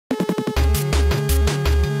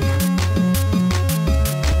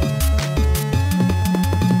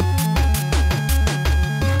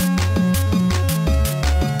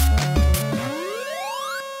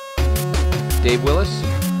Willis.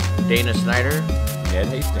 Dana Snyder. Ned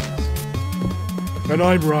Hastings. And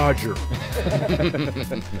I'm Roger.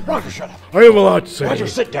 Roger, shut up. I have a lot to say. Roger,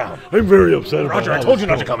 sit down. I'm very upset about Roger, I how told this you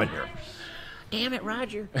not to goes. come in here. Damn it,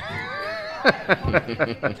 Roger.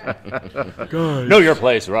 Guys, Know your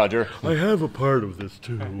place, Roger. I have a part of this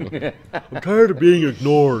too. I'm tired of being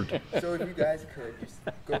ignored. So if you guys could just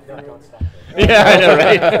go through. Yeah, I know,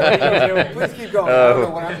 right? Please keep going. I don't know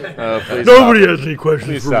what I'm doing. Please Nobody stop. has any questions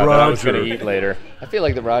Please for stop. I was Roger. going to eat later. I feel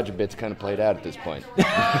like the Roger bit's kind of played out at this point.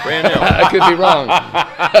 Brand new. I could be wrong.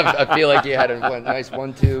 I feel like you had a nice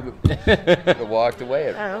 1-2, but walked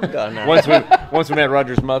away. I'm done now. Once we met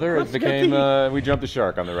Roger's mother, it became we jumped the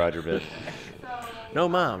shark on the Roger bit. No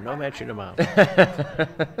mom. No mention of mom. So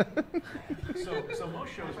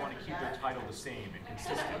most shows want to keep their title the same and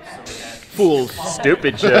consistent, so that Fools.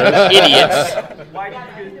 Stupid show. Idiots. why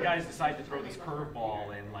did you guys decide to throw this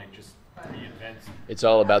curveball and like just reinvent? It's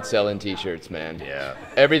all about selling T-shirts, man. Yeah.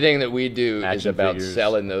 Everything that we do is Action about figures.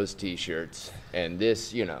 selling those T-shirts. And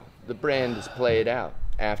this, the brand is played out.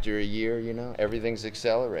 After a year, everything's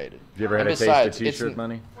accelerated. Have you ever had And a taste besides, of T-shirt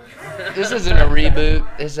money? This isn't a reboot.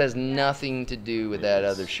 This has nothing to do with that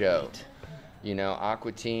other show.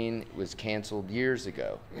 Aqua Teen was canceled years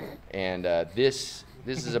ago, and this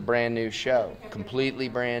is a brand new show, completely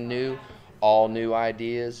brand new, all new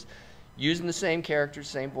ideas, using the same characters,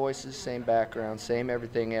 same voices, same background, same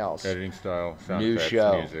everything else. Editing style, sound New effects,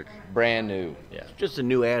 show, music. brand new. Yeah. Just a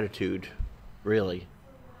new attitude, really.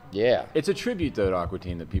 Yeah, It's a tribute, though, to Aqua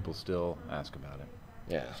Teen that people still ask about it.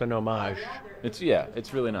 yeah. It's an homage. It's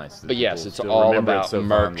really nice. that But yes, people it's still all remember it about so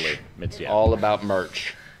merch. fondly. It's All about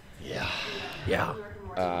merch. Yeah.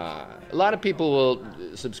 A lot of people will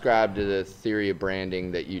subscribe to the theory of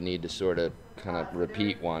branding that you need to sort of kind of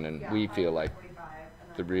repeat one, and we feel like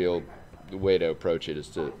the real way to approach it is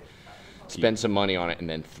to spend some money on it and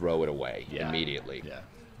then throw it away immediately. Yeah.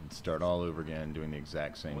 And start all over again, doing the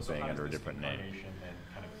exact same So thing how under a does this different name. incarnation then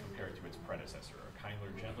kind of compare to its predecessor, a kinder,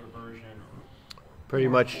 gentler version? Or? Pretty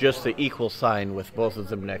much just the equal sign with both of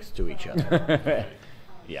them next to each other.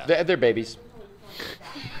 Yeah. They're babies.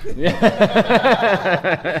 They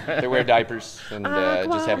wear diapers and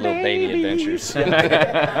just have little baby adventures.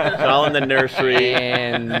 It's all in the nursery.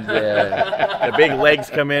 And The big legs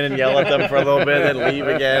come in and yell at them for a little bit and then leave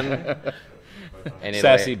again. and it'll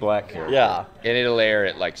Sassy air, black character. Yeah. and it'll air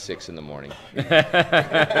at like 6 in the morning.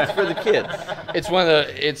 It's for the kids. It's one of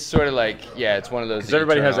the. It's sort of like it's one of those. Because that you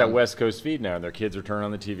everybody turn has that on. West Coast feed now, and their kids are turning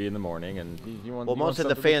on the TV in the morning, and you want. Well, you want most of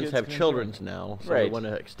the something fans kids have can children's now, so they Right. want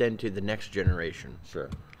to extend to the next generation. enjoy. Sure.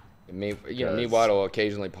 Me Because- Watt will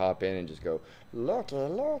occasionally pop in and just go, "Lucky,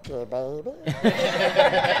 lucky, baby,"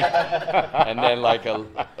 and then like a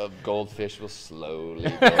goldfish will slowly. Go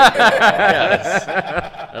And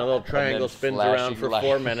a little triangle spins flashing around for light.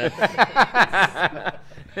 4 minutes.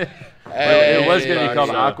 It was going to be called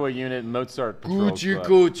Hey, Aqua Unit Mozart Patrol Club.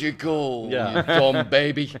 Gucci, go, Yeah. you dumb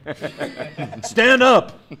baby. Stand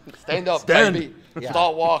up! Stand up, Stand. baby.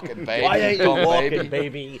 Start walking, baby. Why ain't you dumb walking,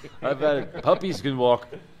 baby? I've had puppies can walk.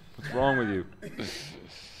 What's wrong with you?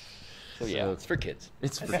 So yeah, it's for kids.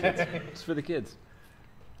 It's for kids. It's for the kids.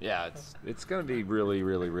 Yeah, it's going to be really,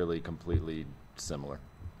 really, really completely similar.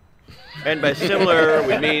 And by similar,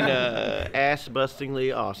 we mean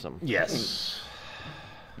ass-bustingly awesome. Yes.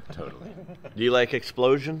 Totally. Do you like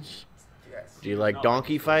explosions? Yes. Do you like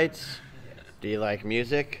donkey fights? Do you like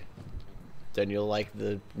music? Then you'll like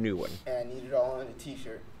the new one. And I need it all on a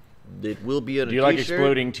t-shirt. It will be on Do a you like t-shirt.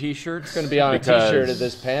 exploding T-shirts? It's going to be on a T-shirt at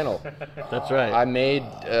this panel. That's right. I made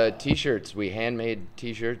T-shirts. We handmade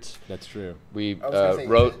T-shirts. That's true. We I was gonna say,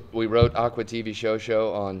 wrote Aqua TV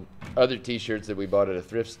show on other T-shirts that we bought at a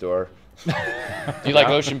thrift store. Do you like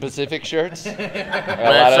Ocean Pacific shirts? A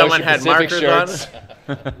lot of someone Ocean had Pacific markers shirts.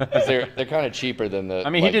 'Cause they're kind of cheaper than the. I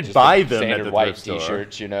mean, he like, did just buy the them at standard the white thrift store.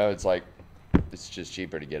 T-shirts. It's like it's just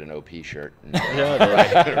cheaper to get an OP shirt. We made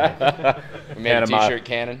a Panama- T-shirt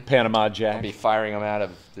cannon. Panama I'll Jack. be firing them out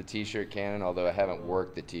of the T-shirt cannon, although I haven't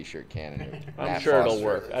worked the T-shirt cannon. I'm Matt sure it'll Foster.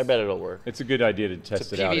 work. I bet it'll work. It's a good idea to test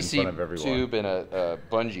It's a it out in front of PVC everyone. tube and a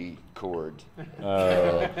bungee cord.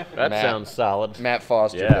 That Matt- sounds solid. Matt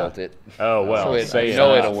Foster Yeah. built it. Oh, well, So say I know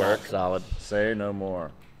no. it'll work. Solid. Say no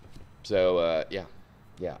more. So yeah,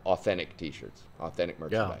 authentic T-shirts, authentic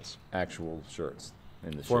merchandise. Actual shirts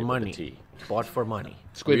in the For shape money. of the T. Bought for money.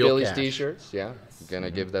 Real Squidbillies cash. T-shirts, yeah. Gonna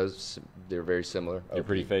give those. They're very similar. Your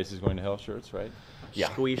pretty face is going to hell shirts, right? Yeah.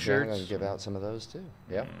 Squeeze Yeah, I'm shirts. gonna give out some of those too.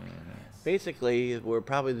 Yeah. Basically, we're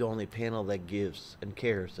probably the only panel that gives and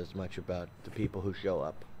cares as much about the people who show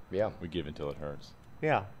up. Yeah. We give until it hurts.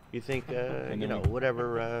 Yeah. You think, then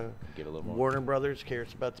whatever Give a little more. Warner Brothers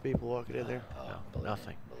cares about the people walking in there? No,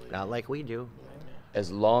 nothing. Not like we do.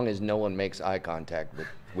 as long as no one makes eye contact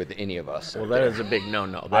with any of us. Well, that is a big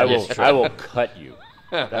no-no. I That is true. will cut you.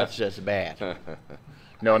 That's just bad.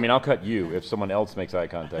 No, I mean I'll cut you if someone else makes eye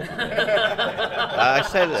contact with me. I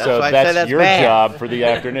said that's So why I that's said that's your bad. job for the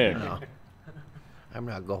afternoon. No. I'm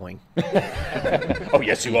not going. Oh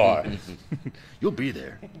yes, you are. You'll be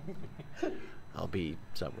there. I'll be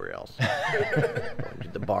somewhere else. Going to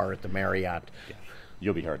the bar at the Marriott.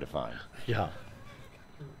 You'll be hard to find. Yeah.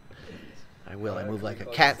 I will. I move like a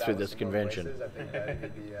cat through this convention. I think that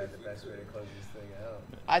could be the best way to close this thing out.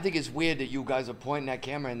 I think it's weird that you guys are pointing that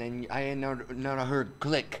camera and then I ain't never heard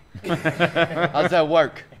click. How's that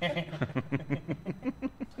work?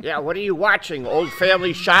 Yeah, what are you watching? Old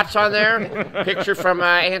family shots on there? Picture from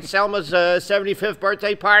Aunt Selma's 75th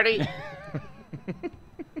birthday party?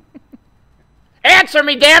 Answer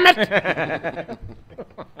me, damn it!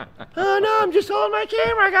 Oh, no, I'm just holding my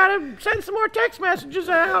camera. I gotta send some more text messages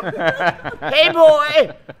out. Hey,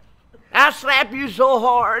 boy, I'll slap you so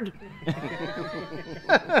hard.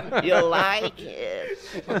 You like it?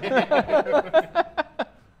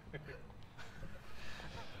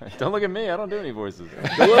 Don't look at me. I don't do any voices.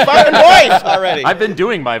 Do a fucking voice already. I've been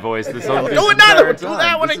doing my voice this whole Do another one. Do time.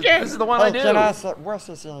 that one This is- again. This is the one I do. Can I say, what's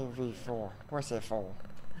this interview for? What's it for?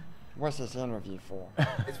 What's this interview for?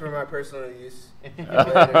 It's for my personal use.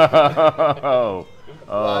 Oh,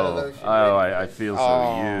 lot of those should I feel so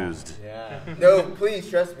Oh. used. No, please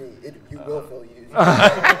trust me. You will feel used.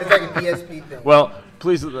 It's like a PSP thing. Well,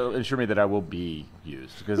 please ensure me that I will be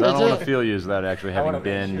used, because I Is don't want it- to feel used without actually having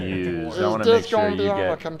been used. I want Is to make this sure going to be you on the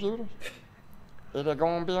get. computer? Is it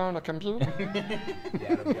going to be on the computer?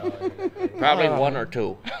 Yeah, it'll be all over the place. Probably one or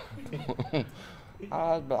two.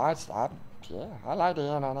 Yeah, I like the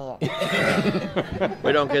internet.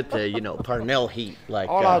 We don't get the, Parnell heat like.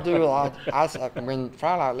 All I do is when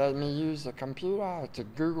Twilight let me use the computer I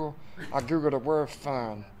Google the word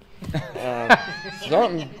fun. And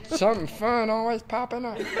something fun always popping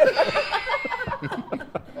up.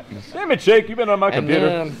 Damn it, Jake! You've been on my And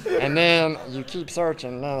computer. then you keep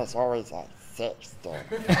searching, and then it's always like sex stuff.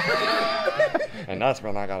 And that's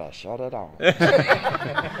when I gotta shut it off.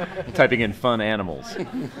 Typing in fun animals.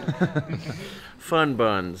 Fun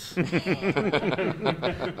buns. Thanks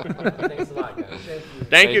a lot, guys.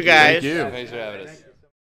 Thank you, guys. Thank you. Thanks for having us.